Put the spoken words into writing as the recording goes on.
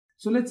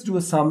So let's do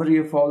a summary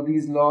of all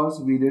these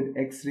laws. We did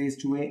x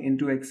raised to a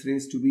into x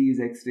raised to b is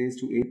x raised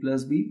to a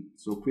plus b.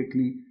 So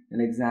quickly, an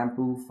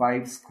example,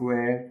 5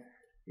 square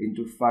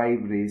into 5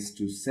 raised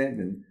to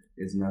 7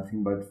 is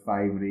nothing but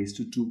 5 raised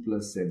to 2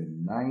 plus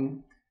 7,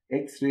 9.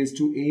 X raised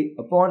to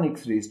a upon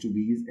x raised to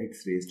b is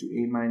x raised to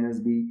a minus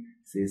b.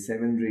 Say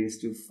 7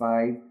 raised to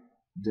 5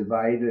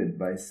 divided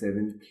by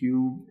 7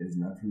 cubed is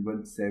nothing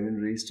but 7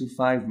 raised to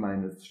 5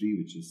 minus 3,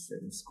 which is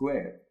 7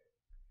 squared.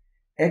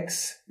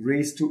 X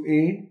raised to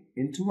a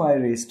into y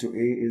raised to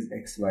a is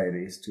xy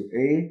raised to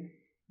a.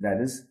 That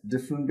is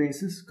different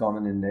basis,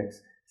 common index.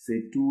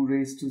 Say 2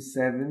 raised to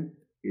 7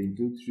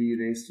 into 3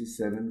 raised to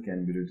 7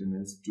 can be written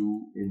as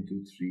 2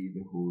 into 3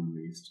 the whole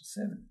raised to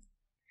 7.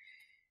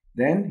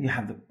 Then you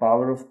have the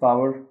power of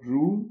power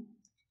rule.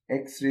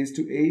 X raised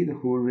to a the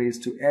whole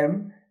raised to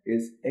m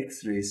is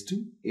x raised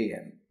to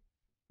am,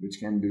 which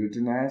can be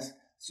written as,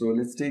 so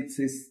let's take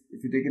this,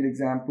 if you take an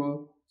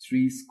example,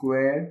 3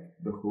 squared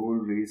the whole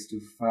raised to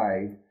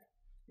 5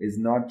 is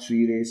not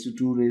 3 raised to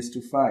 2 raised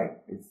to 5.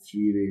 It's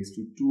 3 raised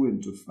to 2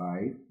 into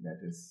 5, that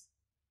is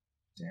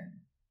 10.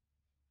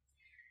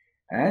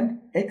 And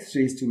x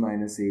raised to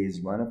minus a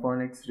is 1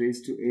 upon x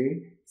raised to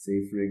a.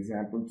 Say for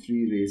example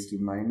 3 raised to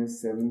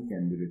minus 7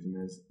 can be written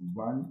as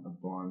 1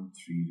 upon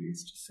 3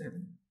 raised to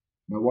 7.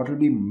 Now what will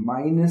be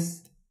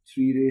minus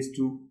 3 raised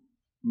to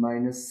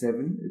minus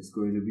 7? It's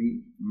going to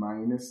be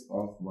minus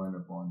of 1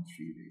 upon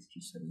 3 raised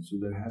to 7. So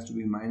there has to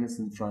be minus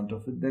in front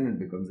of it, then it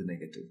becomes a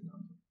negative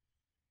number.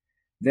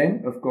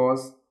 Then of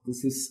course,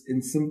 this is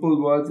in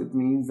simple words, it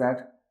means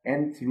that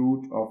nth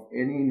root of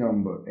any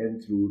number,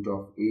 nth root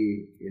of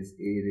a is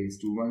a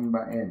raised to 1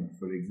 by n.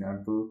 For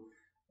example,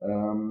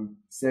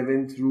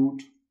 7th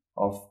root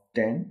of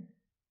 10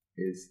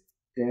 is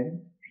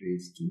 10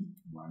 raised to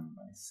 1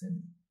 by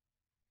 7.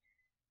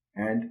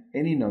 And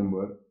any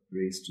number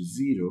raised to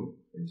 0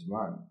 is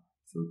 1.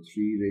 So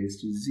 3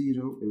 raised to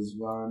 0 is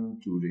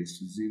 1, 2 raised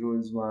to 0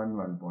 is 1,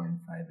 1.5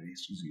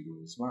 raised to 0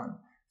 is 1.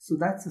 So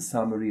that's a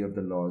summary of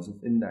the laws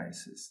of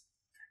indices.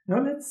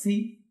 Now let's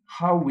see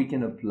how we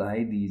can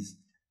apply these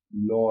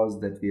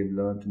laws that we have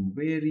learned in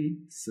very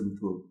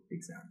simple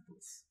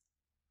examples.